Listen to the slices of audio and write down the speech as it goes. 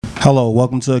Hello,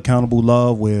 welcome to Accountable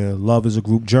Love, where love is a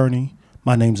group journey.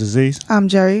 My name's Aziz. I'm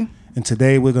Jerry. And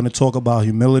today we're going to talk about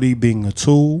humility being a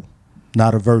tool,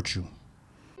 not a virtue.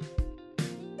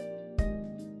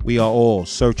 We are all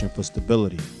searching for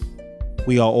stability.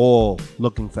 We are all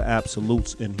looking for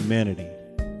absolutes in humanity,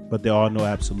 but there are no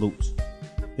absolutes.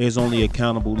 There's only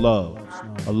accountable love,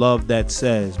 a love that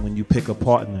says when you pick a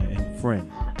partner and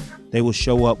friend, they will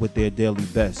show up with their daily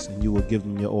best and you will give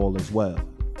them your all as well.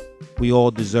 We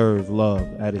all deserve love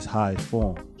at its highest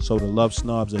form. So the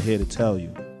LoveSnobs are here to tell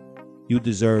you, you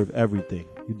deserve everything.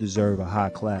 You deserve a high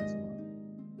class.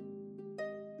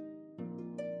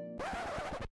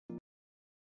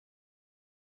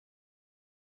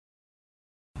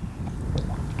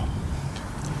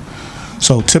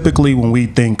 So typically when we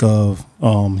think of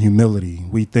humility,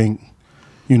 we think,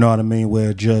 you know what I mean,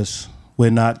 we're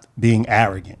not being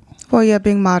arrogant. Well, yeah,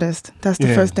 being modest. That's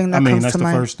the first thing that comes to mind. That's the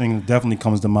first thing that definitely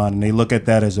comes to mind. And they look at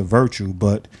that as a virtue,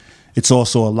 but it's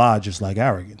also a lie, just like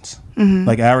arrogance. Mm-hmm.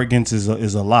 Like arrogance is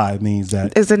a lie. It means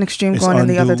that it's an extreme going in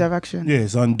the other direction. Yeah,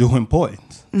 it's undue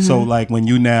importance. Mm-hmm. So like when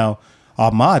you now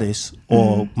are modest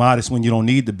or modest when you don't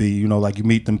need to be, you know, like you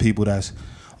meet them people that's,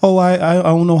 I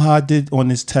don't know how I did on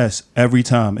this test every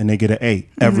time, and they get an A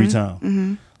every time.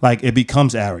 Mm-hmm. Like it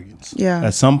becomes arrogance. Yeah.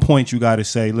 At some point, you got to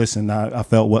say, "Listen, I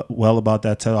felt well about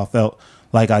that test. I felt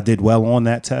like I did well on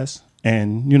that test,"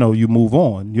 and you move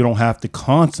on. You don't have to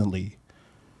constantly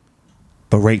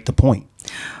berate the point.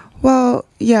 Well,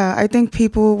 yeah, I think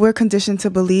we're conditioned to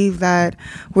believe that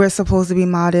we're supposed to be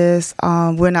modest.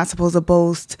 We're not supposed to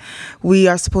boast. We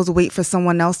are supposed to wait for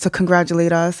someone else to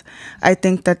congratulate us. I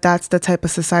think that that's the type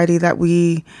of society that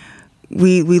we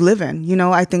live in.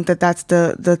 I think that that's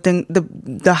the thing,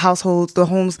 the households, the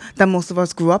homes that most of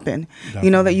us grew up in.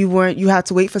 Definitely. That you had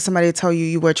to wait for somebody to tell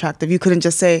you were attractive. You couldn't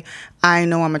just say, I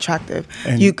know I'm attractive.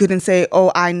 And you couldn't say,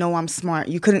 I know I'm smart.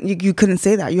 You couldn't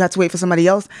say that. You had to wait for somebody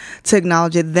else to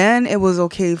acknowledge it. Then it was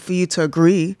okay for you to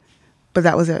agree, but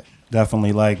that was it.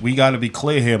 Definitely. Like, we got to be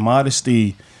clear here.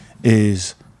 Modesty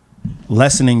is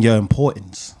lessening your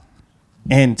importance.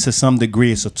 And to some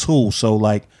degree, it's a tool. So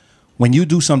like, when you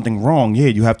do something wrong,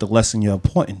 you have to lessen your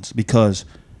importance, because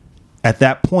at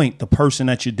that point, the person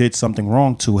that you did something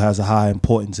wrong to has a high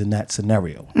importance in that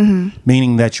scenario,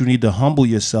 meaning that you need to humble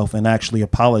yourself and actually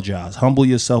apologize, humble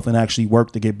yourself and actually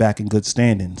work to get back in good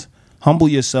standings, humble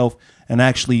yourself and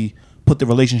actually put the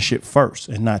relationship first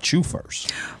and not you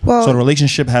first. Well, so the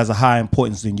relationship has a higher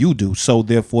importance than you do. So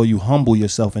therefore, you humble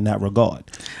yourself in that regard.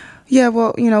 Yeah,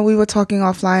 well, we were talking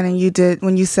offline, and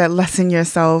when you said lessen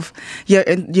yourself, your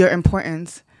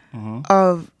importance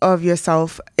of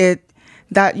yourself, that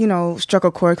struck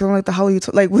a chord, because I'm like, the hell are you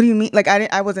like, what do you mean? Like,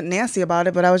 I wasn't nasty about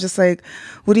it, but I was just like,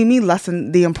 what do you mean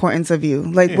lessen the importance of you?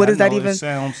 Like, what does that even?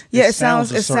 It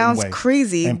sounds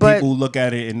crazy, and but people look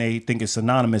at it and they think it's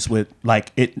synonymous with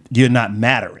like you're not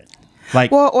mattering.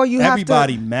 Like, or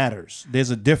everybody matters.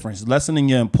 There's a difference. Lessening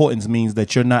your importance means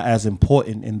that you're not as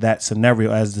important in that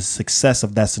scenario as the success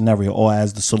of that scenario, or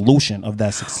as the solution of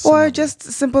that success. Or just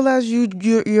simple as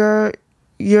you're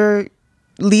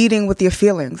leading with your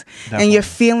feelings. Definitely. And your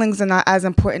feelings are not as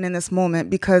important in this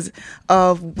moment because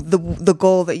of the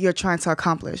goal that you're trying to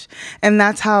accomplish. And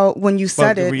that's how, when you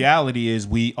said the reality is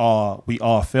we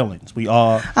are feelings. We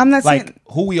are, I'm not like saying,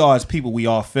 who we are as people, we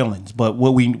are feelings. But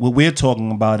what we're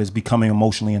talking about is becoming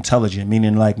emotionally intelligent,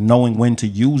 meaning like knowing when to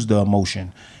use the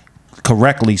emotion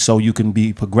correctly so you can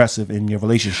be progressive in your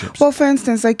relationships. Well, for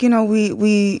instance, like,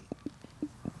 we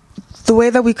the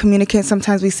way that we communicate,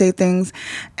 sometimes we say things,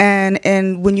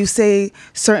 and when you say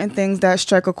certain things that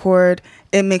strike a chord,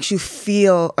 it makes you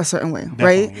feel a certain way. Definitely.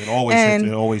 Right? It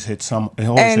always hits home.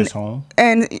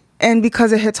 And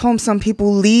because it hits home, some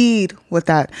people lead with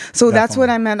that. So Definitely. That's what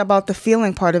I meant about the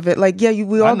feeling part of it. Like,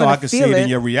 we all gonna feel it. I can see it in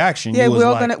your reaction. Yeah,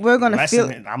 we're gonna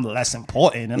feel it. I'm less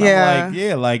important, and I'm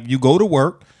like, like you go to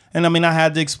work, and I mean, I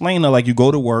had to explain that, like, you go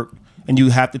to work. And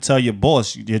you have to tell your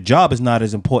boss your job is not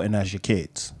as important as your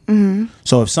kids. Mm-hmm.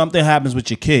 So if something happens with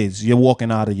your kids, you're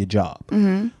walking out of your job.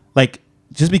 Mm-hmm. Like,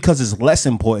 just because it's less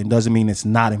important doesn't mean it's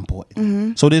not important.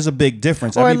 Mm-hmm. So there's a big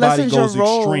difference. Or everybody goes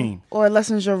extreme. Or it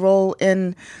lessens your role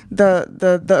in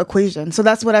the equation. So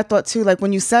that's what I thought too. Like,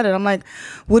 when you said it, I'm like,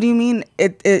 what do you mean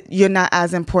you're not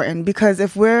as important? Because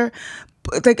if we're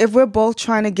both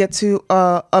trying to get to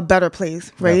a better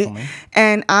place, right? Definitely.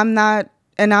 And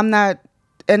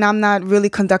I'm not really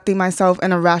conducting myself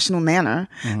in a rational manner,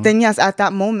 then yes, at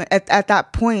that moment, at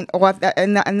that point, or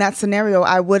in that scenario,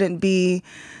 I wouldn't be...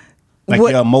 Like,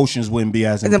 your emotions wouldn't be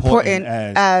as important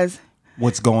as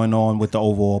what's going on with the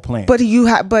overall plan. But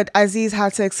Aziz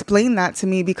had to explain that to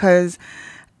me, because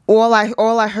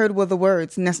all I heard were the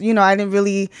words. You know, I didn't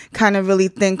really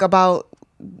think about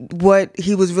what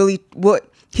he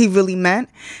really meant.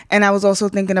 And I was also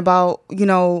thinking about, you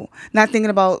know, not thinking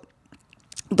about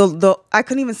the I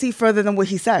couldn't even see further than what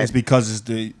he said. It's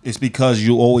because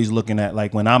you always looking at,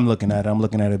 like, when I'm looking at it, I'm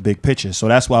looking at a big picture. So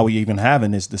that's why we even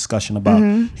having this discussion about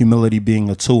humility being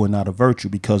a tool and not a virtue,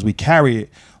 because we carry it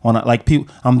on like people.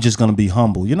 I'm just gonna be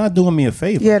humble. You're not doing me a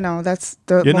favor. Yeah, no, that's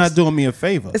you're not doing me a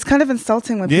favor. It's kind of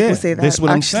insulting when people say that. That's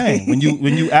what I'm saying. When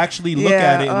you actually look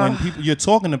at it, and when you're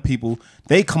talking to people,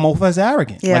 they come off as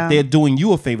arrogant. Yeah. Like they're doing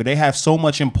you a favor. They have so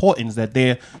much importance that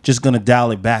they're just gonna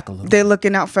dial it back a little. They're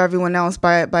looking out for everyone else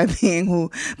by being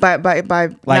by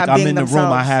like not I'm being in the themselves.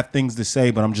 room. I have things to say,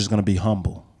 but I'm just gonna be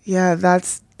humble. Yeah,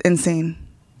 that's insane.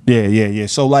 Yeah.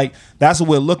 So like that's what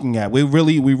we're looking at. We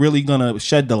really gonna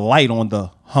shed the light on the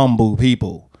humble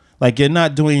people. Like, you're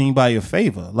not doing anybody a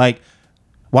favor. Like,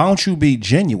 why don't you be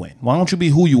genuine? Why don't you be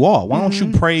who you are? Why don't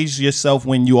you praise yourself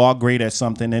when you are great at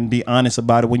something and be honest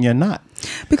about it when you're not?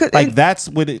 Because like that's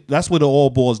what it all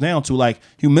boils down to. Like,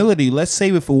 humility, let's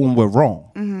save it for when we're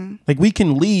wrong. Like, we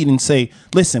can lead and say,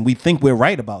 listen, we think we're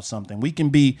right about something. We can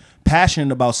be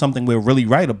passionate about something we're really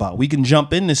right about. We can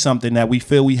jump into something that we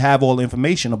feel we have all the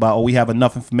information about, or we have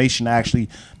enough information to actually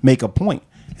make a point,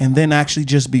 and then actually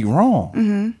just be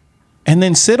wrong. And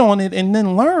then sit on it and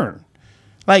then learn.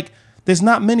 Like, there's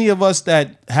not many of us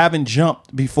that haven't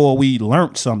jumped before we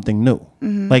learned something new.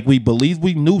 Like, we believed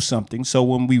we knew something. So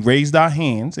when we raised our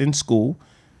hands in school,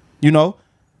 you know,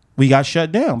 we got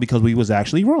shut down because we was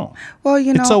actually wrong. Well,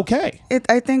 you know, it's okay.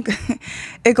 I think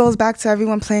it goes back to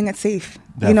everyone playing it safe.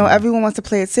 Definitely. You know, everyone wants to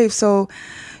play it safe. So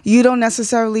you don't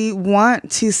necessarily want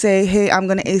to say, hey, I'm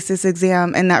going to ace this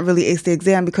exam and not really ace the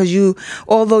exam, because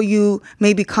although you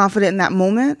may be confident in that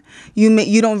moment,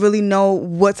 you don't really know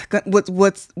what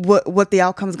the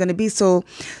outcome is going to be. So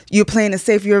you're playing it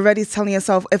safe. You're already telling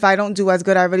yourself, if I don't do as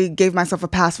good, I already gave myself a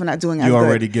pass for not doing as good. You're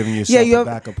already giving yourself a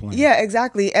backup plan. Yeah,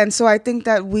 exactly. And so I think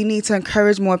that we need to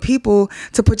encourage more people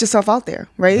to put yourself out there,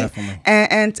 right? Definitely.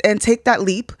 And take that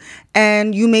leap.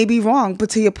 And you may be wrong, but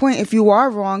to your point, if you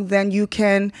are wrong, then you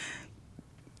can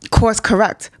course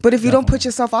correct. But if you don't put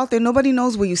yourself out there, nobody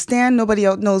knows where you stand. Nobody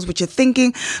else knows what you're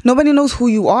thinking. Nobody knows who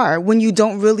you are when you're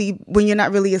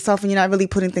not really yourself and you're not really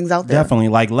putting things out there. Definitely.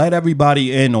 Like, let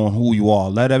everybody in on who you are.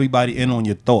 Let everybody in on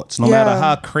your thoughts. No matter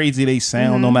how crazy they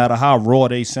sound, no matter how raw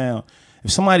they sound. If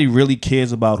somebody really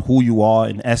cares about who you are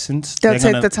in essence, they'll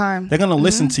take the time. They're going to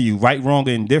listen to you, right, wrong,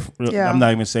 or indifferent. Yeah. I'm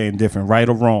not even saying different, right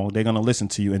or wrong. They're going to listen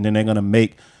to you, and then they're going to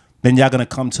then y'all going to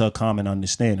come to a common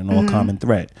understanding or a common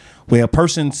thread. Where a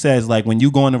person says, like, when you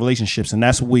go into relationships, and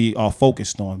that's what we are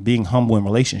focused on, being humble in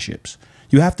relationships,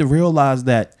 you have to realize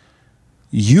that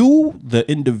you, the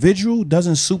individual,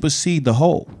 doesn't supersede the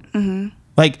whole.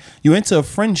 Like, you enter a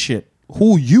friendship,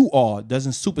 who you are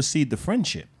doesn't supersede the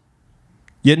friendship.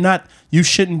 You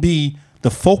shouldn't be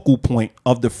the focal point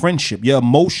of the friendship. Your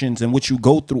emotions and what you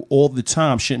go through all the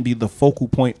time shouldn't be the focal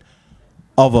point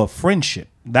of a friendship.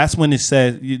 That's when it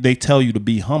says, they tell you to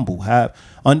be humble.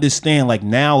 Understand, like,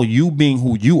 now you being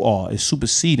who you are is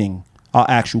superseding our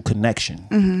actual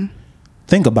connection.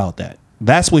 Think about that.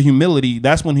 That's when humility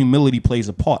plays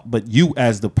a part. But you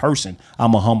as the person,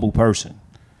 I'm a humble person.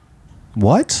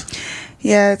 What?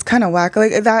 Yeah, it's kind of whack.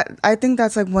 Like that, I think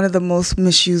that's like one of the most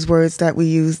misused words that we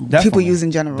use. Definitely. People use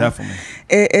in general. Definitely.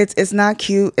 It's not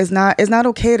cute. It's not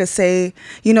okay to say,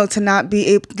 you know, to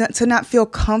not feel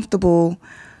comfortable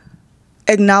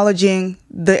acknowledging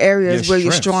the areas where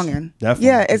you're strong in. Definitely.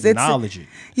 Yeah, it's acknowledge it.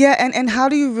 Yeah, and how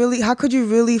could you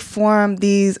really form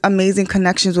these amazing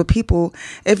connections with people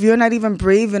if you're not even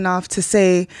brave enough to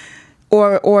say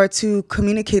or to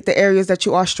communicate the areas that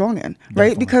you are strong in, right?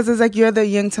 Definitely. Because it's like you're the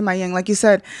yin to my yang. Like you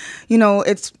said, you know,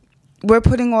 we're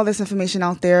putting all this information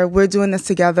out there. We're doing this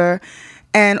together.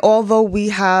 And although we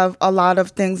have a lot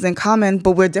of things in common,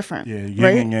 but we're different. Yeah, yin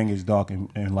right? and yang is dark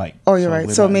and light. Oh, you're right.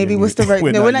 So maybe what's the right?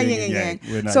 No, we're not yin and yang.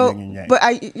 We're not so, yin and yang. but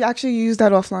I actually used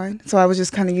that offline. So I was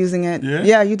just kind of using it. Yeah?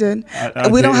 Yeah, you did.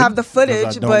 We don't have the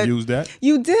footage, I don't but use that.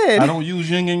 You did. I don't use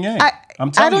yin and yang. I'm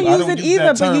I telling don't you, use it either.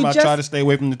 That term. But I try to stay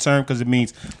away from the term because it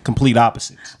means complete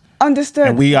opposites. Understood.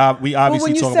 And we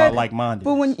obviously talk about like-minded.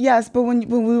 But when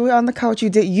we were on the couch, you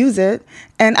did use it,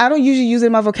 and I don't usually use it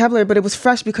in my vocabulary, but it was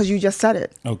fresh because you just said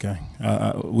it. Okay.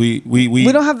 We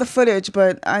don't have the footage,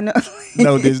 but I know.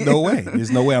 No, there's no way.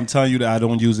 There's no way. I'm telling you that I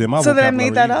don't use it in my vocabulary. So then I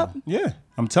made that up? Yeah,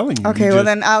 I'm telling you. Okay, well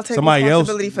then I'll take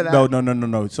responsibility for that.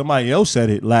 No. Somebody else said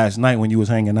it last night when you was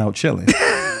hanging out chilling.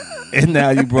 And now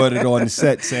you brought it on the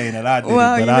set saying that I did it,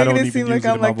 but I don't even use it in my vocabulary. Well, you making it seem like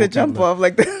I'm like the jump off,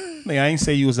 like the. I ain't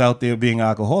say you was out there being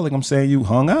alcoholic. I'm saying you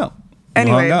hung out.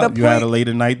 Anyway, you had a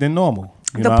later night than normal.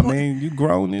 You know what I mean? You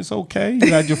grown, it's okay.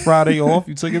 You had your Friday off,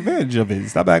 you took advantage of it.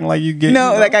 Stop acting like you get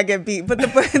like I get beat. But the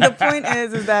point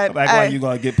is that stop acting like you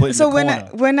gonna get put in the corner.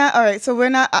 We're not all right. So we're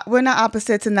not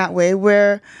opposites in that way.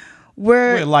 We're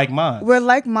like minds. We're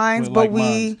like minds, but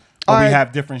we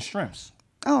have different strengths.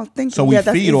 Oh, thank you. So we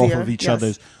feed off of each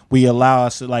other's. We allow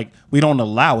us to we don't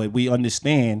allow it. We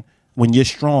understand when you're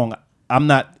strong. I'm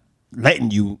not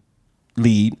letting you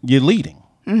lead. You're leading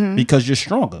because you're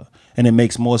stronger, and it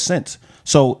makes more sense.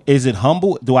 So is it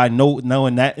humble? Do I know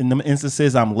in them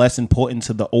instances I'm less important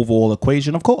to the overall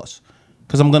equation? Of course,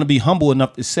 because I'm going to be humble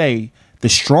enough to say the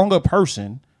stronger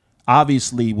person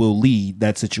obviously will lead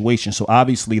that situation. So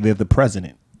obviously they're the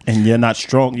president, and you're not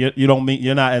strong.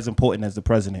 You're not as important as the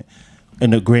president in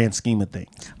the grand scheme of things.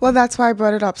 Well, that's why I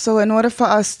brought it up. So in order for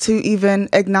us to even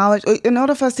acknowledge, in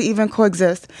order for us to even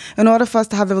coexist, in order for us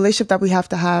to have the relationship that we have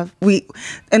to have,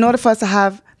 in order for us to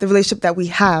have the relationship that we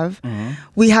have,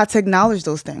 we had to acknowledge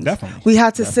those things. Definitely. We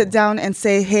had to sit down and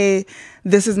say, hey,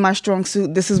 this is my strong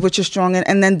suit, this is what you're strong in,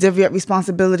 and then divvy up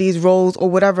responsibilities, roles, or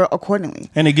whatever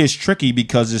accordingly. And it gets tricky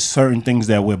because there's certain things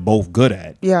that we're both good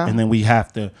at. Yeah. And then we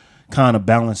have to kind of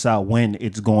balance out when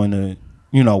it's going to,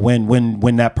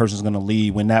 when that person's going to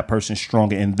lead, when that person's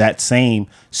stronger in that same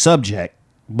subject,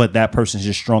 but that person's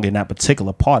just strong in that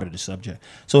particular part of the subject.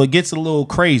 So it gets a little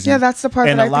crazy. Yeah, that's the part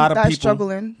and that I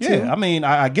struggle in, too. Yeah, I mean,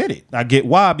 I get it. I get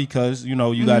why, because,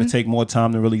 you got to take more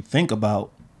time to really think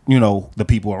about, the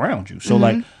people around you. So,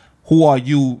 who are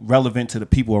you relevant to the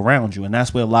people around you? And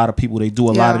that's where a lot of people, they do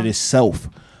a lot of this self.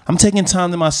 I'm taking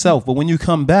time to myself, but when you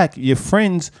come back, your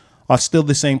friends are still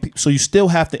the same people. So you still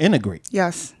have to integrate.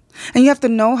 Yes. And you have to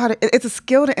know how to, it's a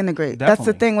skill to integrate. Definitely. That's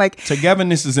the thing.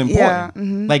 Togetherness is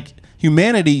important. Yeah,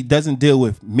 humanity doesn't deal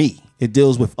with me. It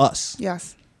deals with us.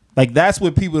 Yes. That's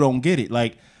where people don't get it.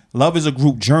 Love is a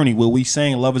group journey. Where we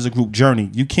saying love is a group journey.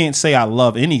 You can't say I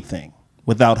love anything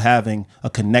without having a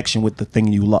connection with the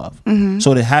thing you love.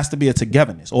 So there has to be a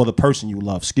togetherness, or the person you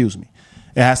love, excuse me.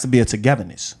 It has to be a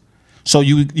togetherness. So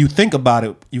you think about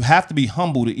it, you have to be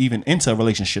humble to even enter a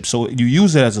relationship. So you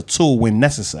use it as a tool when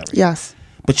necessary. Yes.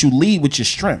 But you lead with your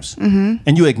strengths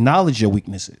and you acknowledge your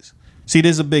weaknesses. See,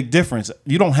 there's a big difference.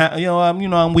 You don't have,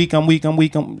 I'm weak.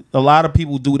 A lot of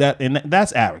people do that, and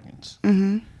that's arrogance.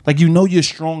 You're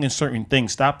strong in certain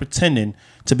things. Stop pretending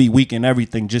to be weak in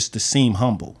everything just to seem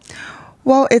humble.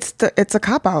 Well, it's a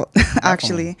cop-out,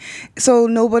 actually. So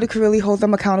nobody could really hold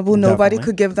them accountable. Nobody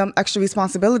could give them extra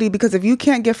responsibility, because if you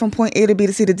can't get from point A to B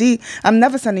to C to D, I'm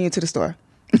never sending you to the store.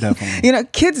 Definitely.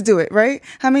 Kids do it, right?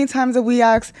 How many times have we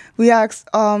asked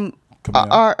our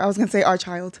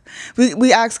child.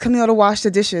 We asked Camille to wash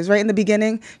the dishes, right? In the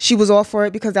beginning, she was all for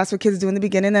it because that's what kids do in the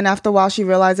beginning. And after a while, she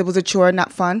realized it was a chore,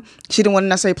 not fun. She didn't want to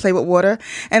necessarily play with water.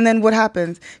 And then what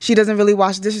happens? She doesn't really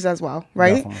wash dishes as well,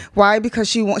 right? Definitely. Why? Because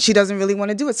she doesn't really want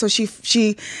to do it. So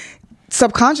she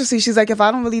subconsciously, she's like, if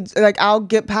I don't really I'll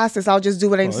get past this. I'll just do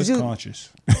what I need to do. Conscious.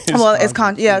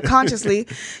 Consciously,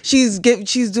 she's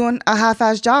doing a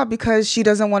half-assed job because she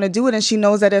doesn't want to do it, and she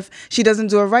knows that if she doesn't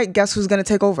do it right, guess who's going to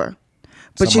take over?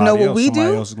 But what we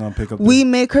do? We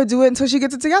make her do it until she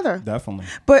gets it together. Definitely.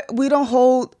 But we don't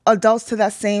hold adults to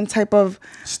that same type of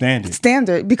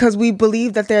standard because we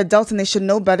believe that they're adults and they should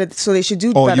know better, so they should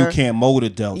do better. Or you can't mold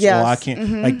adults. Yes. Or I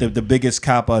can't. The biggest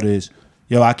cop out is,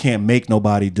 I can't make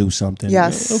nobody do something.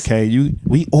 Yes. Okay,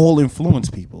 we all influence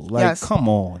people. Come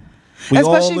on. We Especially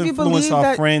all if you influence believe our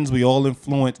that friends. We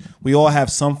all have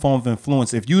some form of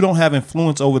influence. If you don't have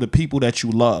influence over the people that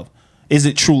you love, is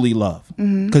it truly love?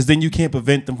 Because then you can't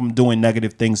prevent them from doing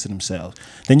negative things to themselves.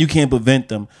 Then you can't prevent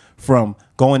them from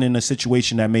going in a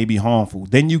situation that may be harmful.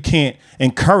 Then you can't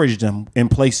encourage them in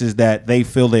places that they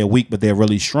feel they're weak, but they're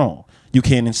really strong. You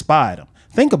can't inspire them.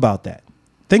 Think about that.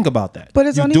 But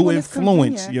it's you only do when it's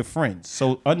influence convenient. your friends.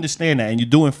 So understand that. And you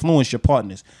do influence your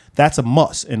partners. That's a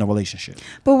must in a relationship.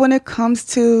 But when it comes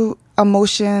to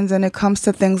emotions and it comes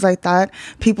to things like that,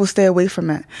 people stay away from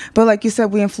it. But like you said,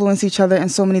 we influence each other in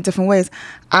so many different ways.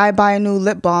 I buy a new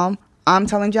lip balm, I'm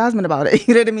telling Jasmine about it.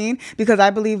 You know what I mean? Because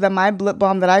I believe that my lip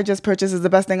balm that I just purchased is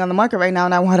the best thing on the market right now,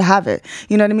 and I want to have it.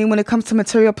 You know what I mean? When it comes to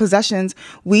material possessions,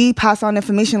 we pass on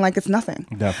information like it's nothing.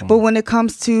 Definitely. But when it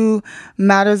comes to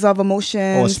matters of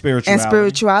emotions and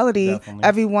spirituality,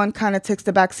 everyone kind of takes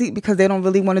the back seat because they don't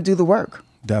really want to do the work.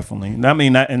 Definitely. I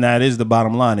mean, that is the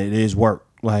bottom line. It is work.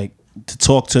 To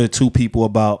talk to two people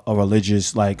about a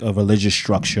religious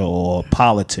structure or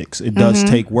politics, it does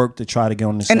take work to try to get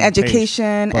on the same and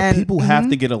education page. But and people have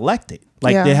to get elected.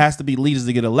 There has to be leaders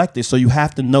to get elected, so you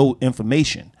have to know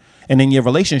information. And in your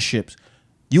relationships,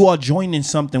 you are joining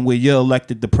something where you're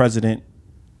elected the president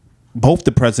both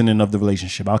the president of the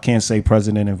relationship. I can't say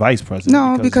president and vice president.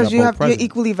 No, because you're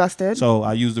equally vested. So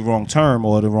I use the wrong term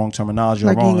or the wrong terminology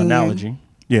or wrong analogy.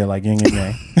 Yeah, like yin and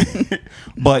yang.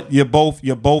 But you're both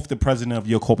the president of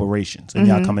your corporations, and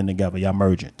y'all coming together, y'all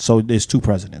merging. So there's two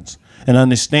presidents. And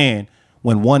understand,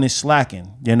 when one is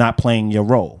slacking, you're not playing your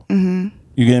role. You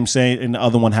get what I'm saying? And the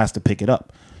other one has to pick it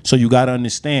up. So you got to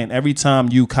understand, every time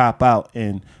you cop out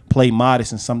and play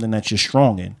modest in something that you're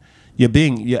strong in,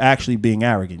 you're actually being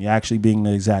arrogant. You're actually being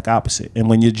the exact opposite. And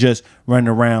when you're just running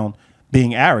around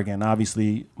being arrogant,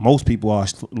 obviously most people are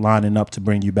lining up to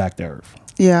bring you back to earth.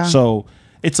 Yeah. So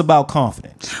it's about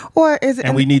confidence.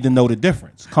 And we need to know the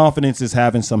difference. Confidence is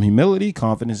having some humility.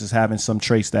 Confidence is having some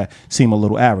traits that seem a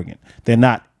little arrogant. They're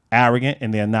not arrogant,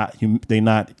 and they're not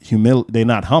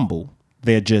humble.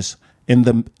 They're just in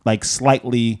the like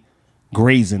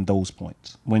grazing those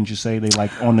points. Wouldn't you say they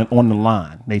like on the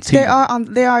line?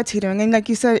 They are teetering, and like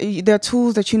you said, they're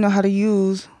tools that you know how to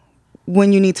use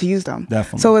when you need to use them.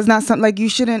 Definitely. So it's not something like you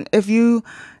shouldn't. If you're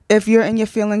in your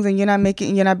feelings and you're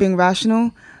not being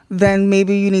rational, then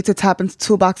maybe you need to tap into the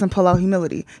toolbox and pull out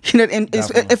humility. You know, and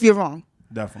if you're wrong.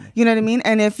 Definitely. You know what I mean?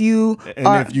 And if you're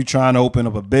trying to open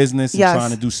up a business and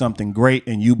trying to do something great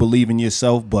and you believe in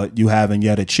yourself, but you haven't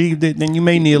yet achieved it, then you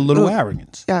may need a little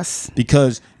arrogance. Yes.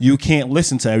 Because you can't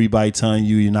listen to everybody telling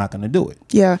you you're not going to do it.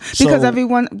 Yeah. Because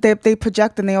everyone, they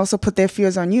project and they also put their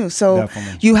fears on you. So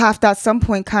you have to at some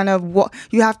point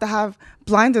you have to have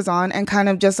blinders on and kind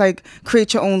of just like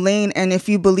create your own lane. And if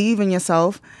you believe in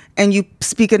yourself and you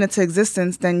speak it into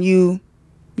existence, then you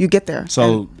get there.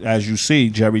 So as you see,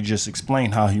 Jerry just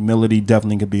explained how humility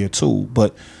definitely could be a tool.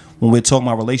 But when we're talking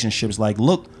about relationships, like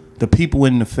look the people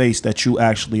in the face that you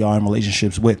actually are in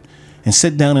relationships with and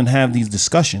sit down and have these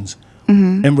discussions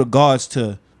in regards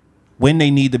to when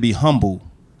they need to be humble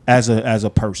as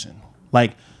a person.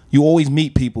 Like you always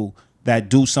meet people that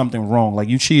do something wrong. Like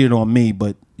you cheated on me,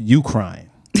 but you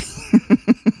crying.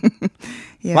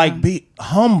 Like be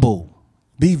humble.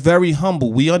 Be very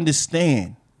humble. We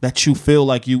understand that you feel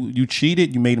like you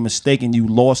cheated, you made a mistake, and you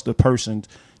lost the person's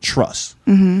trust.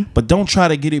 But don't try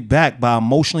to get it back by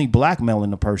emotionally blackmailing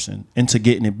the person into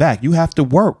getting it back. You have to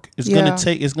work. It's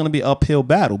gonna be an uphill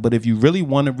battle. But if you really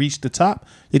want to reach the top,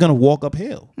 you're gonna walk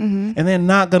uphill. And they're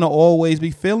not gonna always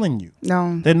be feeling you.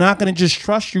 No. They're not gonna just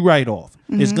trust you right off.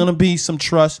 There's gonna be some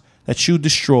trust that you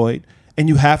destroyed, and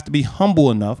you have to be humble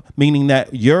enough, meaning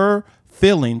that your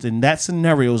feelings in that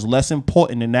scenario is less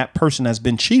important than that person that's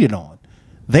been cheated on.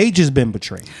 They just been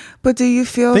betrayed. But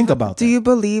think about that. Do you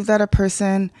believe that a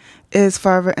person is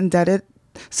forever indebted?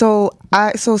 So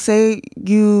say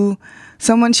a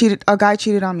guy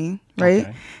cheated on me, right?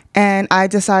 Okay. And I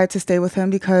decided to stay with him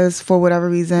because for whatever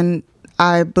reason,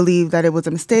 I believe that it was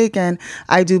a mistake, and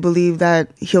I do believe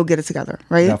that he'll get it together,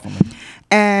 right? Definitely.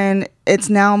 And it's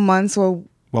now months or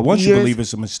once you believe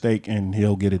it's a mistake and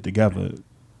he'll get it together,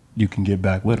 you can get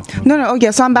back with him. No. Oh,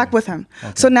 yeah. So I'm back with him.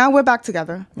 Okay. So now we're back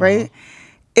together, right?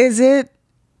 Is it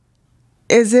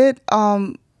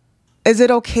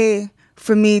okay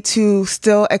for me to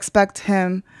still expect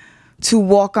him to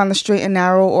walk on the straight and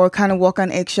narrow or kind of walk on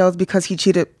eggshells because he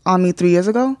cheated on me 3 years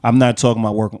ago? I'm not talking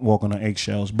about walking on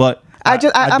eggshells, but I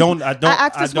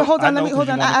asked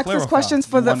this questions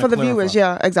for the viewers.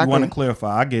 Yeah, exactly. You want to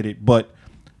clarify? I get it, but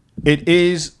it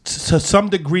is to some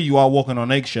degree you are walking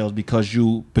on eggshells because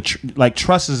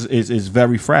trust is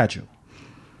very fragile.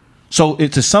 So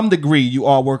to some degree you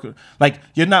are working like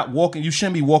you're not walking. You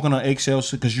shouldn't be walking on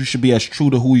eggshells because you should be as true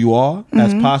to who you are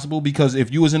as possible. Because if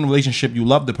you was in a relationship, you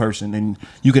love the person and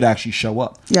you could actually show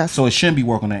up. Yes. So it shouldn't be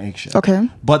working on eggshells. Okay.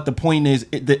 But the point is,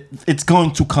 it's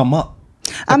going to come up.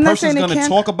 The person's going to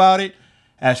talk about it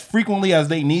as frequently as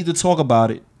they need to talk about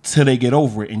it till they get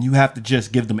over it, and you have to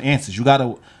just give them answers. You got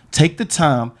to take the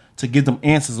time to give them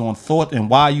answers on thought and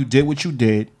why you did what you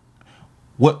did.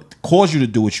 What caused you to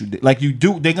do what you did? Like you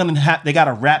do, they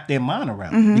gotta wrap their mind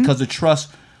around it because the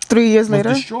trust 3 years was later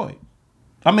destroyed.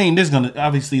 I mean, there's gonna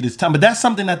obviously this time, but that's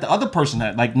something that the other person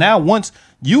had. Like now, once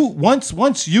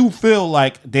you feel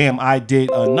like, damn, I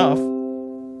did enough.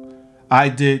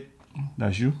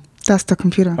 That's you. That's the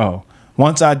computer. Oh,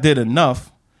 once I did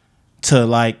enough to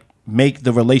like make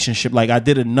the relationship, like I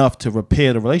did enough to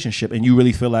repair the relationship, and you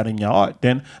really feel that in your heart,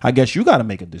 then I guess you got to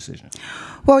make a decision.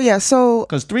 Well, yeah, so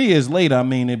because 3 years later, I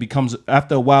mean,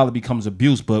 after a while it becomes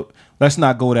abuse, but let's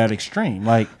not go that extreme.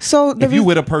 Like, so if you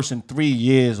with a person 3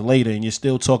 years later and you're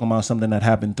still talking about something that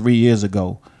happened 3 years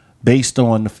ago, based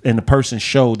on and the person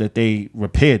showed that they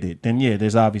repaired it, then yeah,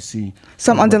 there's obviously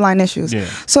some underlying issues. Yeah.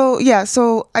 So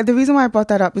the reason why I brought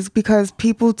that up is because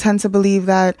people tend to believe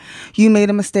that you made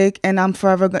a mistake and I'm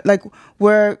forever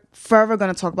we're forever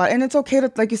going to talk about it. And it's okay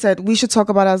to, like you said, we should talk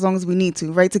about it as long as we need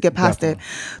to, right, to get past it.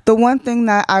 The one thing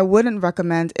that I wouldn't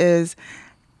recommend is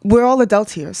we're all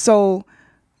adults here, so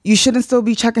you shouldn't still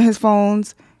be checking his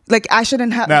phones. Like, I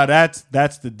shouldn't have. Now that's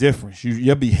the difference.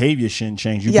 Your behavior shouldn't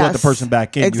change. You brought the person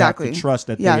back in. Exactly. You have to trust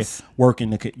that they're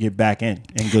working to get back in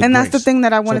good and that's grace. the thing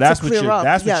that I wanted to clear up.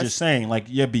 That's what you're saying. Like,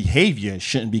 your behavior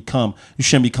shouldn't become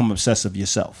obsessive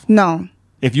yourself. No.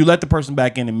 If you let the person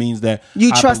back in, it means that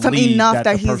you trust him enough that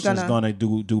the he's gonna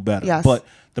do better. Yes. But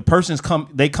the person's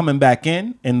coming back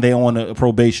in and they're on a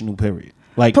probational period.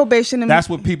 Like, probation. That's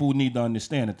what people need to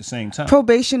understand at the same time.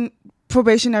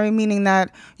 Probationary meaning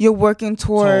that you're working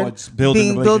towards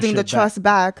building the trust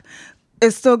back.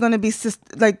 It's still going to be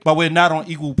but we're not on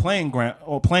equal playing ground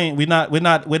or playing.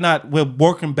 We're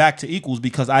working back to equals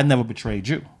because I never betrayed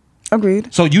you.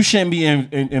 Agreed. So you shouldn't be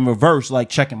in reverse, like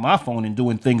checking my phone and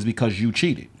doing things because you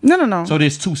cheated. No. So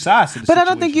there's two sides to the situation. But I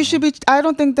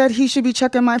don't think that he should be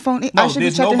checking my phone. No,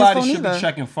 nobody should be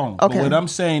checking phones. Okay. But what I'm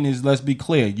saying is, let's be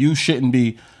clear. You shouldn't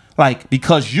be. Like,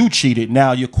 because you cheated,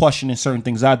 now you're questioning certain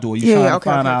things I do. Or you're trying to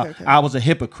find out I was a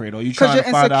hypocrite. Or you're trying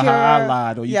to find out how I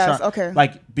lied. Or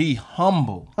like, be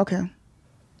humble. Okay.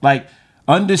 Like,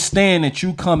 understand that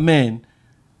you come in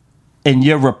and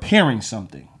you're repairing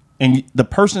something. And the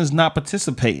person is not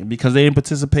participating because they didn't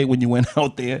participate when you went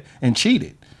out there and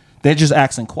cheated. They're just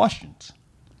asking questions.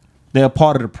 They're a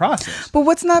part of the process. But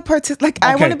what's not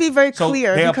I want to be very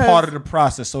clear. They're a part of the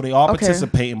process. So they are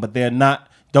participating, but they're not.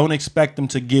 Don't expect them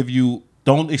to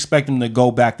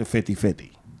go back to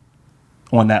 50-50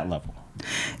 on that level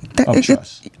of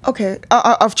trust. Okay.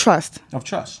 Of trust. Of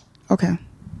trust. Okay.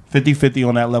 50-50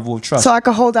 on that level of trust. So I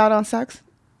could hold out on sex?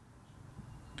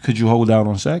 Could you hold out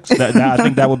on sex? I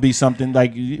think that would be something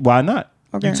like, why not?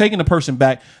 Okay. You're taking the person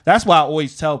back. That's why I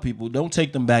always tell people, don't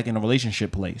take them back in a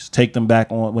relationship place. Take them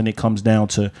back on when it comes down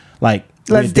to, like,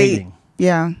 let's date. Dating.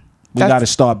 Yeah. We got to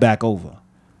start back over.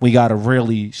 We got to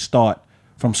really start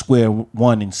from square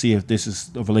one and see if this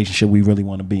is a relationship we really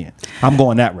want to be in. I'm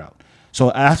going that route. So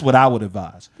that's what I would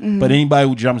advise. Mm-hmm. But anybody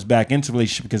who jumps back into a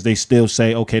relationship because they still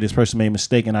say, okay, this person made a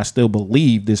mistake and I still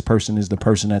believe this person is the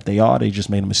person that they are, they just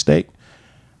made a mistake,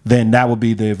 then that would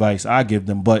be the advice I give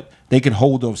them. But they can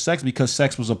hold off sex because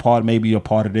sex was maybe a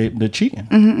part of the cheating.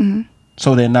 Mm-hmm, mm-hmm.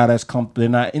 So they're not they're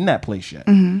not in that place yet.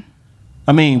 Mm-hmm.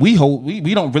 I mean, we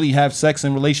don't really have sex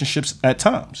in relationships at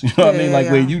times. You know what I mean? Like,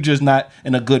 where you just not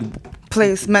in a good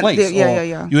place.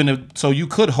 Yeah. So you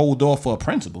could hold off for a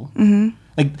principle. Mm-hmm.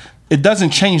 Like, it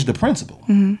doesn't change the principle.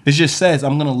 Mm-hmm. It just says,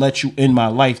 I'm going to let you in my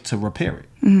life to repair it.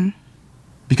 Mm-hmm.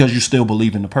 Because you still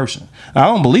believe in the person. I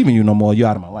don't believe in you no more. You're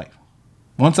out of my life.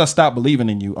 Once I stop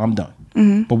believing in you, I'm done.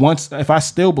 Mm-hmm. But if I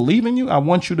still believe in you, I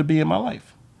want you to be in my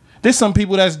life. There's some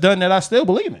people that's done that I still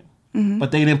believe in. Mm-hmm.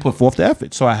 But they didn't put forth the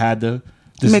effort. So I had to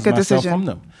make a decision from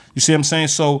them. You see what I'm saying?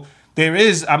 So there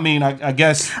is, I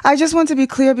guess. I just want to be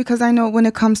clear because I know when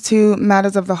it comes to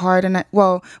matters of the heart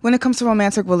when it comes to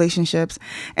romantic relationships,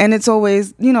 and it's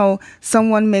always,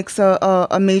 someone makes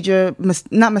a major,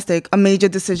 a major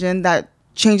decision that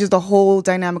changes the whole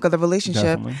dynamic of the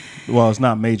relationship. Definitely. Well, it's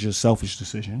not a major selfish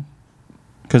decision.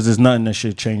 Because there's nothing that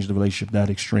should change the relationship that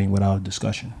extreme without a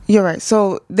discussion. You're right.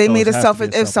 So they made a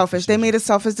selfish. They made a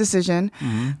selfish decision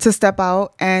to step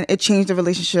out, and it changed the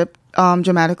relationship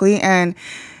dramatically. And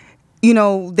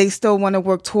they still want to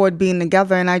work toward being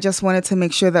together. And I just wanted to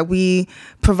make sure that we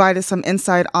provided some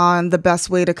insight on the best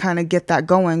way to kind of get that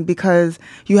going, because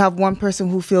you have one person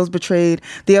who feels betrayed,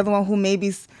 the other one who may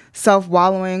be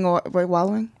self-wallowing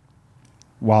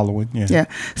Wallowing, yeah. Yeah,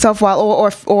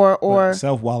 self-wallow or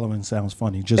self-wallowing sounds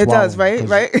funny. Just it does, right?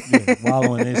 Yeah,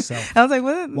 wallowing is self. I was like,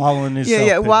 what? Wallowing is self.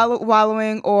 Yeah,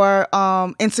 wallowing or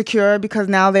insecure because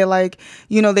now they're like,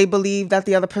 they believe that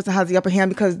the other person has the upper hand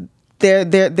because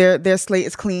their slate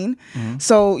is clean. Mm-hmm.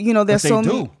 So there's so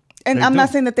many. And I'm not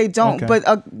saying that they don't,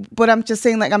 but I'm just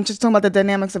saying, like, I'm just talking about the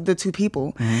dynamics of the two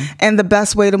people, and the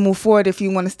best way to move forward if you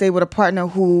want to stay with a partner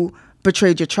who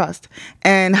betrayed your trust,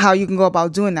 and how you can go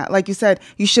about doing that. Like you said,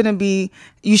 it shouldn't be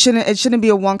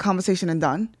a one conversation and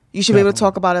done. You should be able to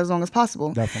talk about it as long as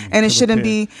possible. Definitely. And it shouldn't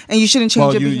be, and you shouldn't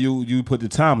change your you put the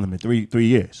time limit, 3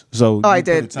 years. So I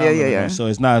did. Yeah. So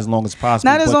it's not as long as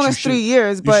possible. Not as long as 3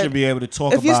 years, but you should be able to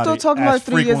talk about it. If you're still talking about it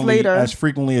 3 years later, as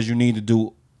frequently as you need to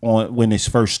do when it's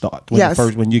first starts.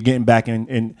 When you're getting back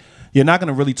in. You're not going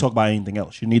to really talk about anything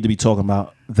else. You need to be talking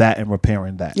about that and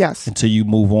repairing that. Yes. Until you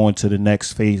move on to the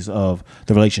next phase of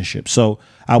the relationship. So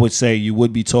I would say you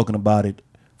would be talking about it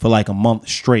for like a month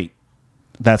straight.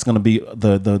 That's going to be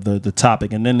the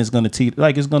topic, and then it's going to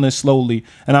it's going to slowly.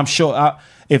 And I'm sure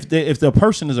if the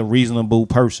person is a reasonable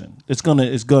person, it's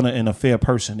gonna and a fair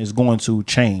person is going to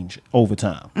change over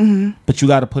time. Mm-hmm. But you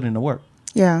got to put in the work.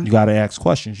 Yeah, you got to ask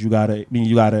questions. You got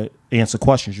to answer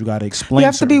questions. You got to explain. You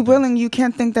have to be willing. Things. You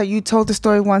can't think that you told the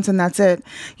story once and that's it.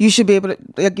 You should be able to,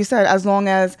 like you said, as long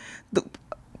as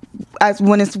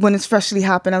when it's freshly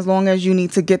happened, as long as you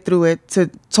need to get through it, to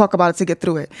talk about it, to get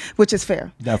through it, which is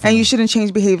fair. Definitely. And you shouldn't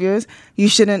change behaviors. You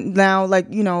shouldn't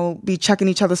now be checking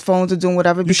each other's phones or doing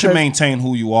whatever. You should maintain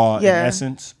who you are in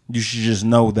essence. You should just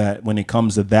know that when it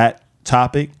comes to that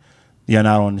topic, you're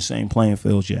not on the same playing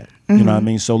field yet. Mm-hmm. You know what I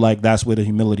mean? So like that's where the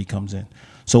humility comes in.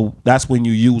 So that's when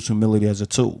you use humility as a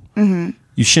tool. Mm-hmm.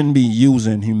 You shouldn't be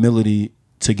using humility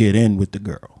to get in with the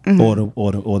girl mm-hmm.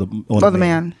 or the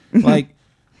man. Like,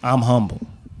 I'm humble.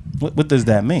 What does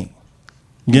that mean?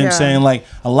 You get what I'm saying? Like,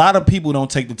 a lot of people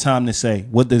don't take the time to say,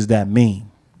 what does that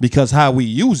mean? Because how we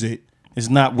use it is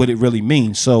not what it really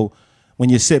means. So when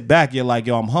you sit back, you're like,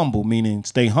 yo, I'm humble, meaning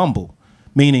stay humble.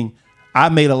 Meaning, I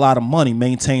made a lot of money,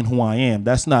 maintain who I am.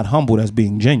 That's not humble, that's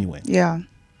being genuine. Yeah.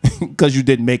 Because you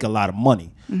didn't make a lot of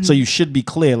money. Mm-hmm. So you should be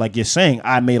clear, like you're saying,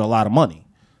 I made a lot of money.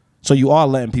 So you are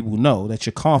letting people know that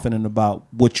you're confident about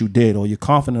what you did or you're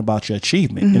confident about your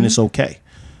achievement, mm-hmm. and it's okay.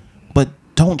 But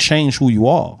don't change who you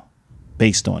are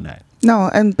based on that. No,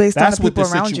 and based on the people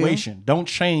around you. That's with the situation. Don't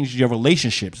change your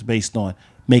relationships based on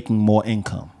making more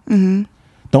income. Mm-hmm.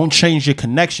 Don't change your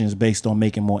connections based on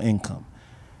making more income.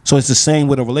 So it's the same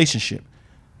with a relationship.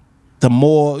 The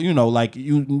more, like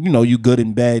you good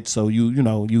in bed, so you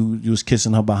was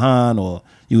kissing her behind or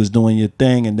you was doing your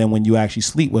thing, and then when you actually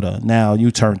sleep with her, now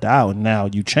you turned out and now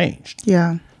you changed.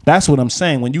 Yeah. That's what I'm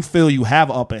saying. When you feel you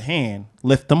have an upper hand,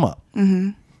 lift them up.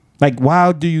 Mm-hmm. Like,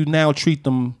 why do you now treat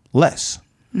them less?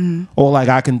 Mm-hmm. Or like,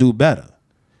 I can do better.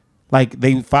 Like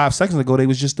 5 seconds ago, they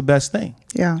was just the best thing.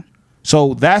 Yeah.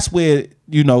 So that's where,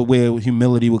 where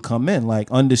humility would come in.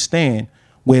 Like, understand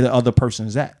where the other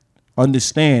person's at.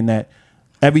 Understand that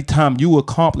every time you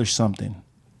accomplish something,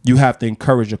 you have to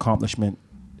encourage accomplishment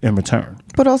in return.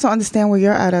 But also understand where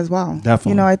you're at as well.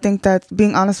 Definitely. I think that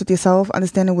being honest with yourself,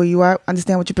 understanding where you are,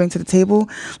 understand what you bring to the table,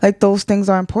 like those things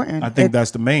are important. I think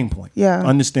that's the main point. Yeah.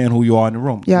 Understand who you are in the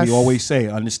room. Yes. We always say,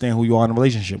 understand who you are in a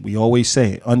relationship. We always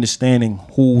say it. Understanding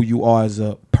who you are as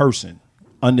a person.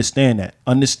 Understand that.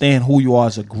 Understand who you are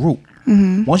as a group.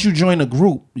 Mm-hmm. Once you join a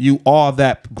group, you are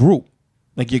that group.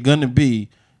 Like, you're going to be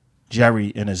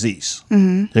Jerry and Aziz.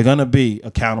 Mm-hmm. They're going to be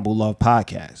Accountable Love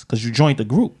Podcast because you joined the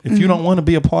group. If you don't want to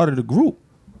be a part of the group,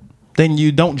 then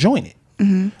you don't join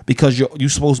it because you're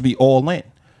supposed to be all in.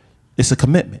 It's a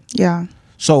commitment. Yeah.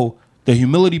 So the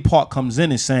humility part comes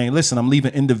in and saying, listen, I'm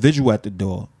leaving individual at the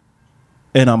door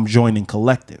and I'm joining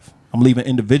collective. I'm leaving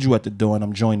individual at the door and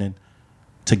I'm joining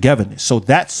togetherness. So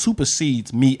that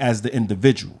supersedes me as the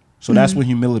individual. So that's where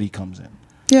humility comes in.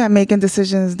 Yeah, making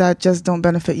decisions that just don't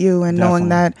benefit you and knowing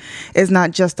that it's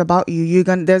not just about you.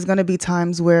 There's gonna be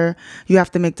times where you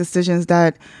have to make decisions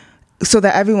so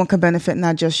that everyone can benefit,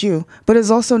 not just you. But it's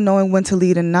also knowing when to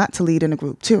lead and not to lead in a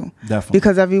group too. Definitely.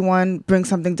 Because everyone brings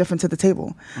something different to the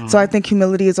table. Mm-hmm. So I think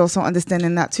humility is also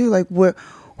understanding that too. Like,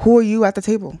 who are you at the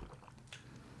table?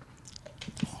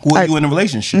 Who are you in a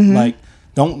relationship? Mm-hmm. Like,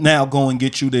 don't now go and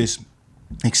get you this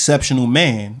exceptional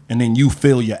man and then you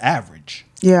feel you're average.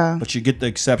 Yeah. But you get the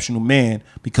exceptional man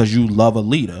because you love a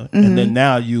leader. Mm-hmm. And then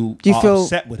now you are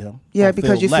upset with him. Yeah,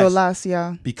 because you feel less.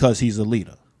 Yeah. Because he's a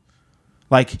leader.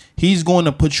 Like, he's going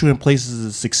to put you in places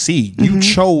to succeed. Mm-hmm. You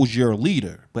chose your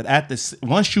leader. But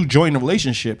once you join the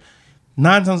relationship,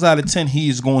 9 times out of 10, he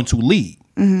is going to lead.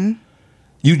 Mm-hmm.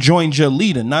 You joined your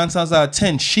leader. 9 times out of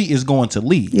 10, she is going to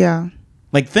lead. Yeah.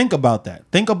 Like, think about that.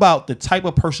 Think about the type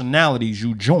of personalities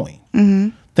you join. Mm-hmm.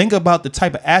 Think about the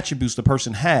type of attributes the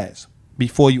person has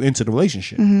before you enter the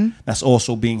relationship. Mm-hmm. That's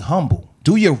also being humble.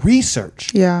 Do your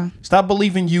research. Yeah. Stop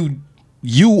believing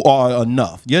you are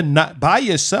enough. You're not by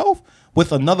yourself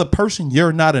with another person.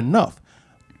 You're not enough.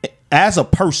 As a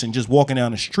person just walking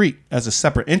down the street as a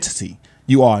separate entity,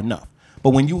 you are enough.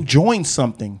 But when you join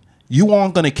something, you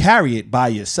aren't going to carry it by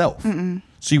yourself. Mm-mm.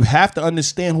 So you have to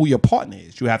understand who your partner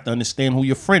is. You have to understand who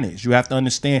your friend is. You have to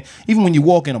understand, even when you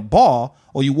walk in a bar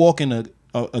or you walk in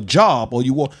a job or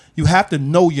you have to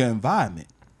know your environment.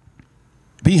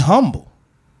 Be humble.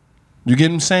 You get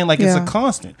what I'm saying? Like, it's a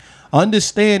constant.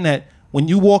 Understand that when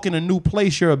you walk in a new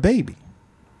place, you're a baby.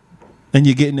 And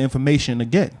you're getting the information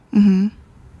again. Mm-hmm.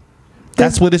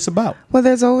 That's what it's about. Well,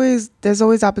 there's always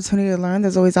opportunity to learn.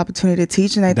 There's always opportunity to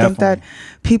teach, and I think that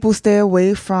people stay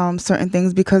away from certain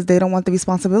things because they don't want the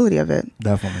responsibility of it.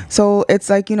 Definitely. So it's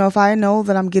like, if I know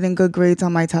that I'm getting good grades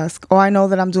on my test, or I know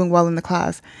that I'm doing well in the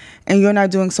class, and you're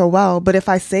not doing so well, but if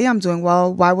I say I'm doing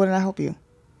well, why wouldn't I help you?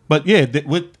 But yeah,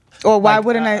 or why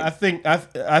wouldn't I? I think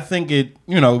it.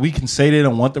 We can say they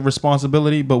don't want the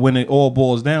responsibility, but when it all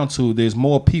boils down to, there's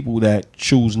more people that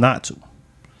choose not to.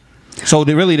 So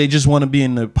they just want to be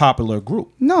in the popular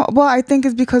group. No, well, I think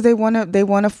it's because they don't want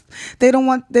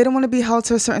to be held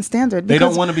to a certain standard. They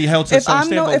don't want to be held to a certain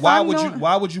standard. But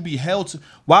why would you be held to?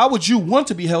 Why would you want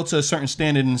to be held to a certain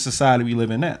standard in the society we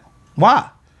live in now? Why?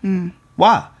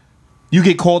 Why? You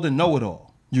get called a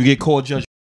know-it-all. You get called judgmental.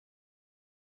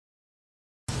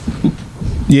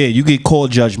 Yeah, you get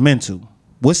called judgmental.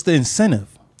 What's the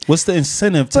incentive? What's the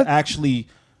incentive to actually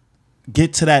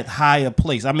get to that higher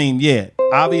place? I mean, yeah,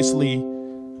 obviously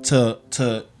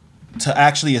to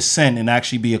actually ascend and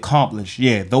actually be accomplished,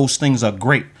 yeah, those things are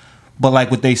great. But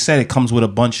like what they said, it comes with a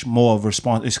bunch more of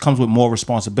it comes with more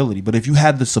responsibility. But if you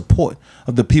had the support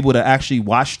of the people that actually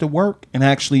watched the work and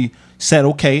actually said,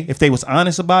 okay, if they was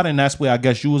honest about it, and that's where I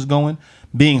guess you was going,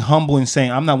 being humble and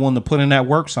saying, I'm not willing to put in that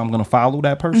work, so I'm going to follow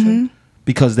that person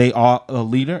because they are a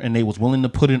leader and they was willing to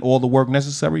put in all the work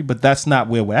necessary. But that's not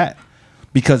where we're at.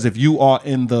 Because if you are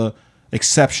in the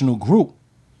exceptional group,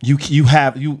 you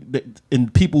have in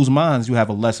people's minds, you have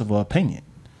a less of an opinion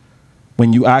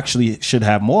when you actually should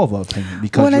have more of an opinion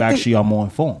because you actually are more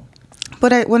informed.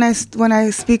 But when I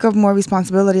speak of more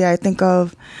responsibility, I think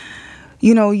of,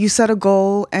 you set a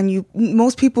goal, and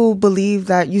most people believe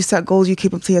that you set goals, you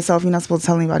keep them to yourself. You're not supposed to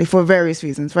tell anybody for various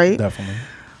reasons, right? Definitely.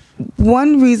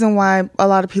 One reason why a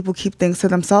lot of people keep things to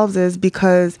themselves is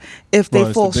because if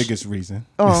they fall... It's the biggest reason.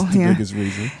 Oh, it's the biggest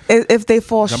reason. If they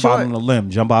fall short...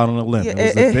 Jump out on a limb. Yeah,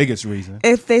 it's the biggest reason.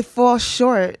 If they fall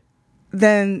short,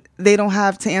 then they don't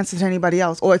have to answer to anybody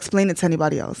else or explain it to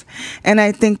anybody else. And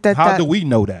I think that... How do we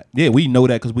know that? Yeah, we know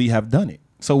that because we have done it.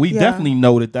 So we definitely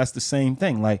know that that's the same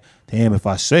thing. Like, damn, if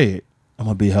I say it, I'm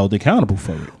going to be held accountable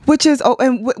for it.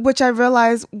 Which I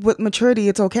realize with maturity,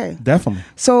 it's okay. Definitely.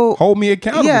 So hold me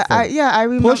accountable for it. I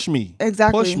remember. Push me.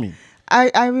 Exactly. Push me.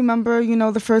 I remember,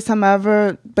 the first time I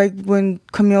ever, like when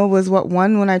Camille was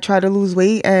 1, when I tried to lose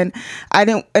weight, and I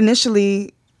didn't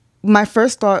initially, my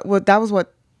first thought was, that was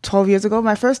 12 years ago.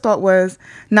 My first thought was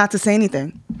not to say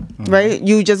anything, right?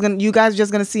 You guys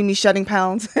just gonna see me shedding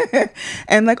pounds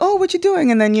and like, oh, what you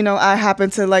doing? And then, I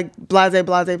happened to like blase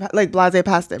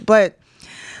past it. But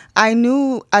I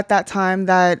knew at that time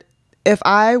that if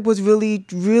I was really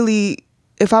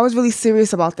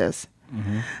serious about this,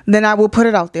 then I will put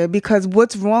it out there, because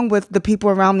what's wrong with the people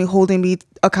around me holding me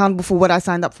accountable for what I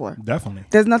signed up for? Definitely.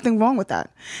 There's nothing wrong with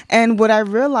that. And what I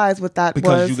realized with that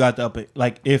because you got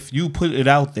if you put it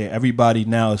out there, everybody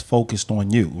now is focused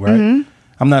on you, right?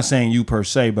 I'm not saying you per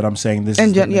se, but I'm saying this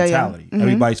is the mentality. Yeah.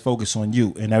 Everybody's focused on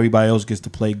you, and everybody else gets to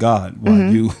play God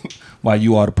while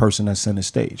you are the person that's center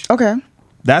stage. Okay.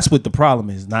 That's what the problem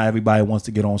is. Not everybody wants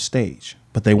to get on stage,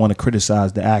 but they want to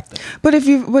criticize the actor. But if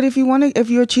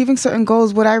you're achieving certain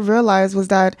goals, what I realized was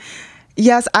that,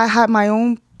 yes, I had my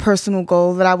own personal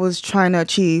goal that I was trying to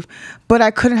achieve, but I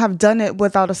couldn't have done it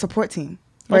without a support team.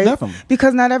 Right? Oh, definitely.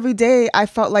 Because not every day I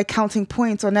felt like counting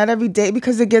points, or not every day,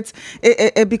 because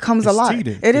it becomes a lot.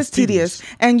 It is tedious.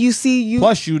 And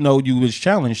plus you was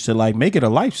challenged to like make it a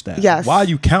lifestyle. Yes. Why are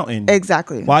you counting?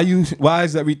 Exactly. Why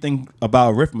is everything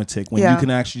about arithmetic when you can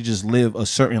actually just live a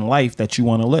certain life that you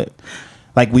want to live?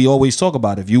 Like we always talk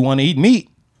about, if you want to eat meat,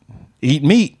 eat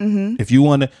meat. If you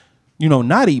want to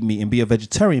not eat meat and be a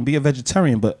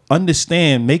vegetarian, but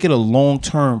understand, make it a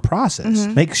long-term process.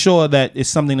 Make sure that it's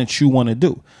something that you want to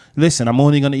do. Listen, I'm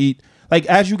only going to eat, like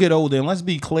as you get older, and let's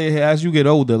be clear here, as you get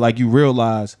older, like you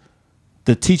realize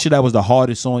the teacher that was the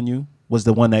hardest on you was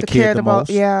the one that cared the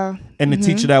most. Yeah. And the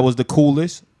teacher that was the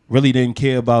coolest really didn't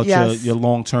care about your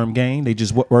long-term gain. They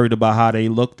just worried about how they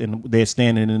looked and they're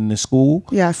standing in the school.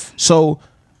 Yes. So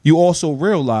you also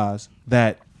realize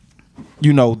that,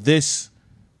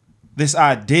 this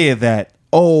idea that,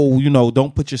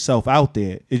 don't put yourself out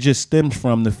there, it just stems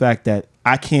from the fact that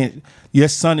your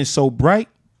sun is so bright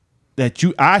that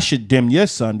I should dim your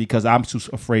sun because I'm too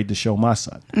afraid to show my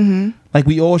sun. Like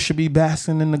we all should be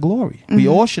basking in the glory. We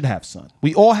all should have sun.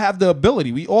 We all have the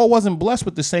ability. We all wasn't blessed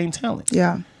with the same talent.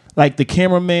 Yeah. Like the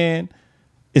cameraman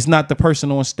is not the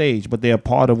person on stage, but they're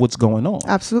part of what's going on.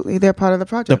 Absolutely. They're part of the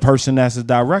project. The person that's a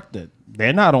director,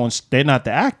 they're not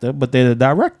the actor, but they're the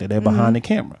director. They're behind the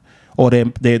camera. Or they're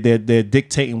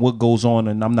dictating what goes on,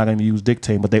 and I'm not going to use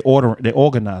dictating, but they're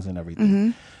organizing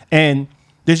everything. And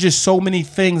There's just so many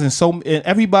things, and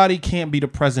everybody can't be the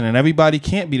president, everybody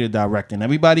can't be the director, and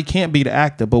everybody can't be the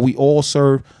actor, but we all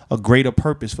serve a greater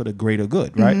purpose for the greater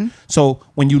good, right? Mm-hmm. So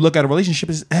when you look at a relationship,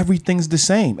 everything's the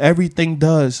same. Everything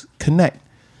does connect.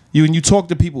 When you talk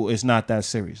to people, it's not that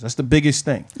serious. That's the biggest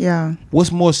thing. Yeah.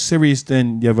 What's more serious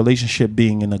than your relationship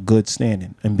being in a good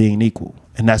standing and being equal?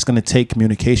 And that's going to take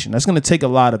communication. That's going to take a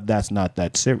lot of that's not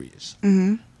that serious.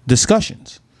 Mm-hmm.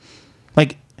 Discussions.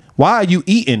 Like, why are you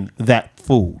eating that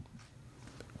food?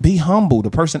 Be humble.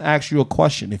 The person asks you a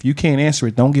question. If you can't answer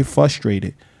it, don't get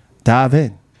frustrated. Dive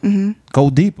in. Mm-hmm. Go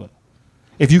deeper.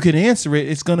 If you can answer it,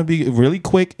 it's going to be really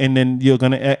quick, and then you're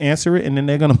going to answer it, and then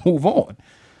they're going to move on.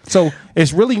 So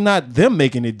it's really not them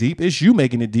making it deep. It's you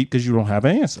making it deep because you don't have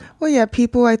an answer. Well, yeah,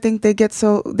 people, I think they get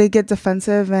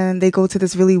defensive, and they go to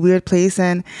this really weird place,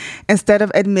 and instead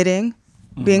of admitting,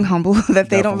 being humble, that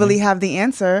they don't really have the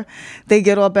answer, they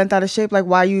get all bent out of shape. Like,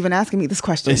 why are you even asking me this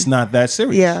question? It's not that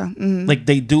serious. Yeah. Mm-hmm. Like,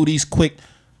 they do these quick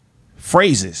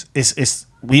phrases. It's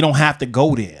we don't have to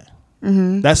go there.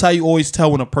 Mm-hmm. That's how you always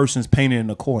tell when a person's painted in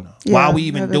the corner. Yeah, why are we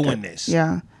even doing this?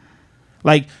 Yeah.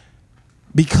 Like,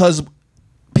 because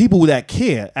people that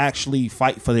care actually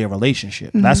fight for their relationship.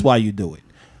 Mm-hmm. That's why you do it.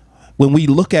 When we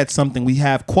look at something, we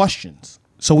have questions.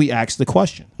 So we ask the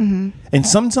question. Mm-hmm. And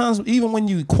sometimes, even when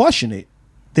you question it,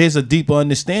 there's a deeper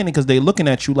understanding because they're looking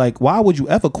at you like, why would you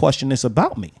ever question this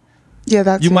about me? Yeah,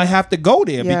 that's you might have to go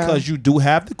there because you do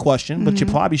have the question, but you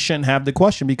probably shouldn't have the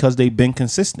question because they've been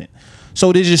consistent.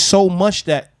 So there's just so much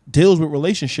that deals with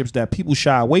relationships that people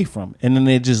shy away from. And then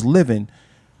they're just living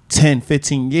 10,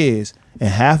 15 years. And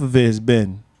half of it has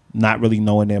been not really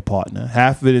knowing their partner.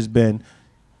 Half of it has been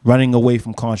running away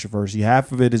from controversy.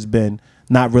 Half of it has been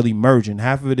not really merging.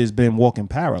 Half of it has been walking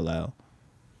parallel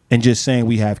and just saying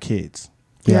we have kids.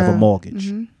 We have a mortgage.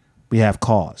 Mm-hmm. We have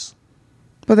cars.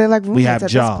 But they're like roommates we have at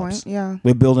jobs. This point. Yeah.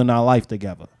 We're building our life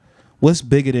together. What's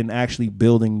bigger than actually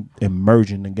building and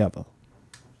merging together?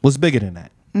 What's bigger than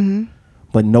that? Mm-hmm.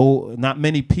 But not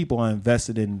many people are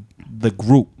invested in the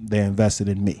group. They're invested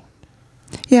in me.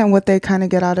 Yeah, and what they kind of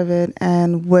get out of it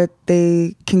and what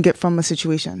they can get from a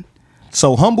situation.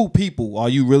 So humble people, are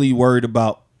you really worried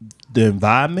about the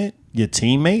environment, your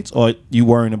teammates, or you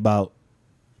worrying about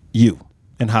you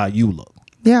and how you look?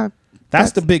 Yeah.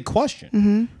 That's the big question.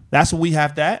 Mm-hmm. That's what we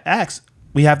have to ask.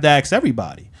 We have to ask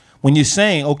everybody. When you're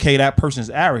saying, okay, that person's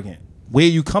arrogant, where are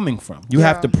you coming from? You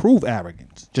have to prove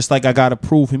arrogance, just like I got to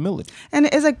prove humility. And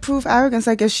it's like prove arrogance.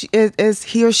 Like, is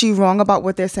he or she wrong about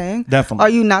what they're saying? Definitely. Are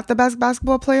you not the best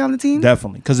basketball player on the team?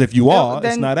 Definitely. Because if you are,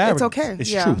 it's not arrogance. It's okay.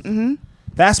 It's truth. Mm-hmm.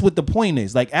 That's what the point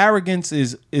is. Like, arrogance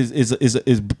is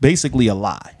basically a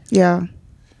lie. Yeah.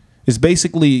 It's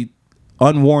basically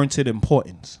unwarranted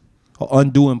importance or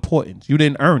undue importance. You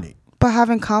didn't earn it. But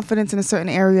having confidence in a certain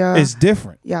area is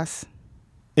different. Yes.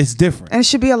 It's different. And it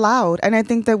should be allowed. And I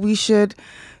think that we should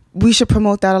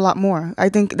promote that a lot more. I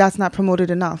think that's not promoted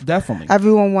enough. Definitely.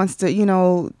 Everyone wants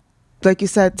to, like you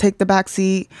said, take the back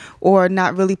seat or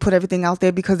not really put everything out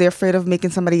there because they're afraid of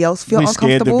making somebody else feel uncomfortable.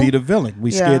 We're scared to be the villain.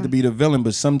 We're scared to be the villain,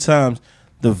 but sometimes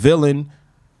the villain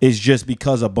is just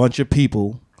because a bunch of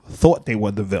people thought they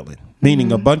were the villain.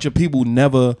 Meaning a bunch of people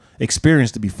never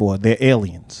experienced it before. They're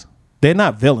aliens. They're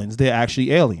not villains. They're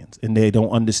actually aliens, and they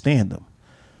don't understand them.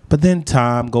 But then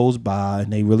time goes by,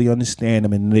 and they really understand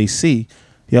them, and they see,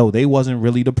 they wasn't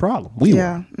really the problem. We were.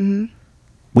 Mm-hmm.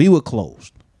 We were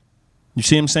closed. You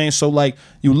see what I'm saying? So, like,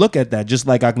 you look at that, just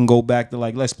like I can go back to,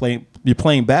 like, you're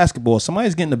playing basketball.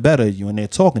 Somebody's getting the better of you, and they're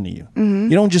talking to you. Mm-hmm.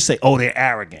 You don't just say, oh, they're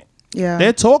arrogant. Yeah.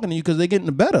 They're talking to you because they're getting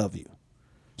the better of you.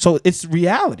 So it's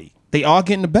reality. They are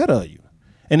getting the better of you.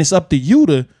 And it's up to you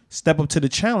to step up to the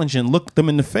challenge and look them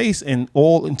in the face and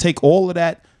take all of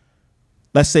that,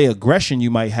 let's say, aggression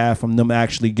you might have from them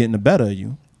actually getting the better of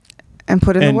you. And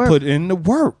put in the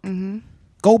work. Mm-hmm.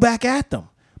 Go back at them.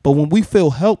 But when we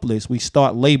feel helpless, we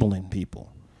start labeling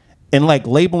people. And like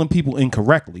labeling people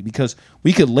incorrectly, because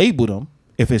we could label them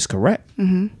if it's correct.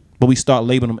 Mm-hmm. But we start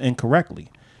labeling them incorrectly.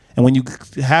 And when you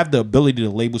have the ability to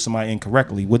label somebody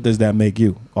incorrectly, what does that make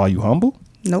you? Are you humble?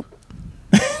 Nope.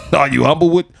 Are you humble?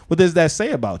 What does that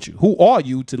say about you? Who are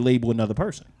you to label another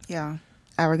person? Yeah.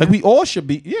 Arrogant. Like we all should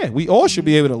be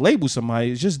able to label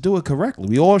somebody. Just do it correctly.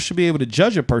 We all should be able to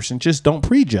judge a person. Just don't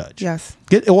prejudge. Yes.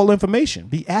 Get all information.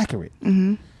 Be accurate.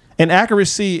 Mm-hmm. And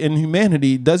accuracy in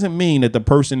humanity doesn't mean that the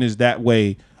person is that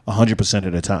way 100%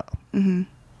 of the time. Mm-hmm.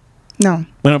 No.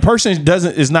 When a person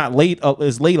is late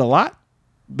a lot,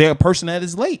 they're a person that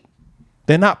is late.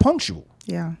 They're not punctual.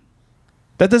 Yeah.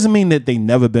 That doesn't mean that they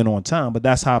never been on time, but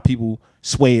that's how people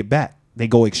sway it back. They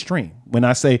go extreme. When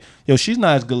I say, she's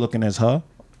not as good looking as her,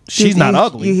 she's not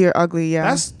ugly. You hear ugly, yeah.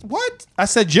 That's what I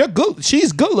said. You're good.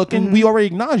 She's good looking. We already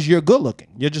acknowledge you're good looking.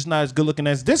 You're just not as good looking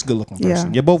as this good looking person.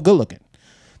 Yeah. You're both good looking.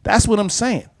 That's what I'm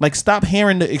saying. Like, stop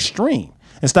hearing the extreme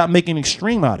and stop making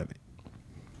extreme out of it.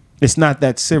 It's not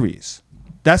that serious.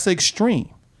 That's extreme.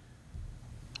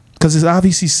 Because it's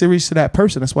obviously serious to that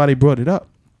person. That's why they brought it up.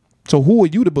 So who are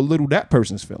you to belittle that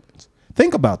person's feelings?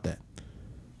 Think about that.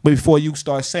 But before you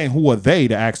start saying who are they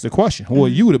to ask the question, who are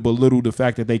you to belittle the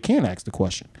fact that they can't ask the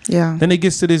question? Yeah. Then it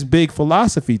gets to this big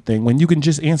philosophy thing when you can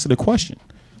just answer the question.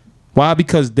 Why?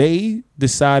 Because they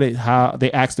decided how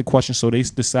they asked the question, so they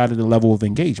decided the level of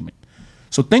engagement.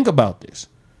 So think about this.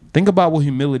 Think about what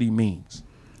humility means.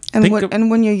 And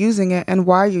when you're using it and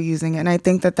why you're using it. And I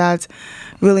think that that's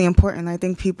really important. I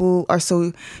think people are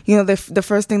so, the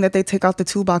first thing that they take out the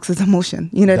toolbox is emotion.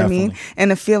 You know what I mean?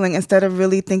 And a feeling, instead of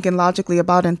really thinking logically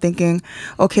about it and thinking,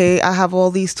 okay, I have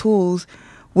all these tools,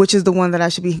 which is the one that I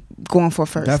should be going for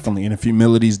first. Definitely. And if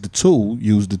humility is the tool,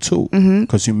 use the tool.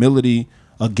 Because humility,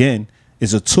 again,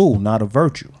 is a tool, not a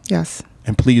virtue. Yes.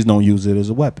 And please don't use it as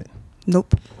a weapon.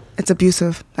 Nope. It's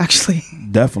abusive, actually.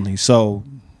 Definitely. So,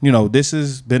 this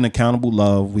has been Accountable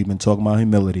Love. We've been talking about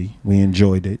humility. We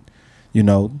enjoyed it.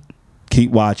 Keep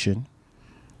watching.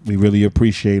 We really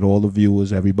appreciate all the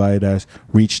viewers, everybody that's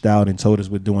reached out and told us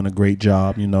we're doing a great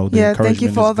job. Thank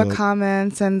you for all the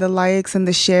comments and the likes and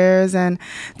the shares. And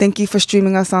thank you for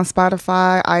streaming us on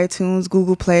Spotify, iTunes,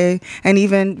 Google Play, and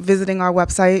even visiting our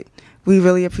website. We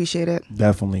really appreciate it.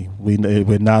 Definitely.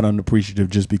 We're not unappreciative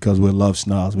just because we're love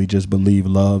snobs. We just believe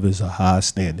love is a high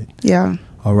standard. Yeah.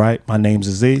 All right. My name's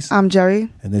Aziz. I'm Jerry.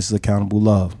 And this is Accountable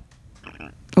Love.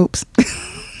 Oops.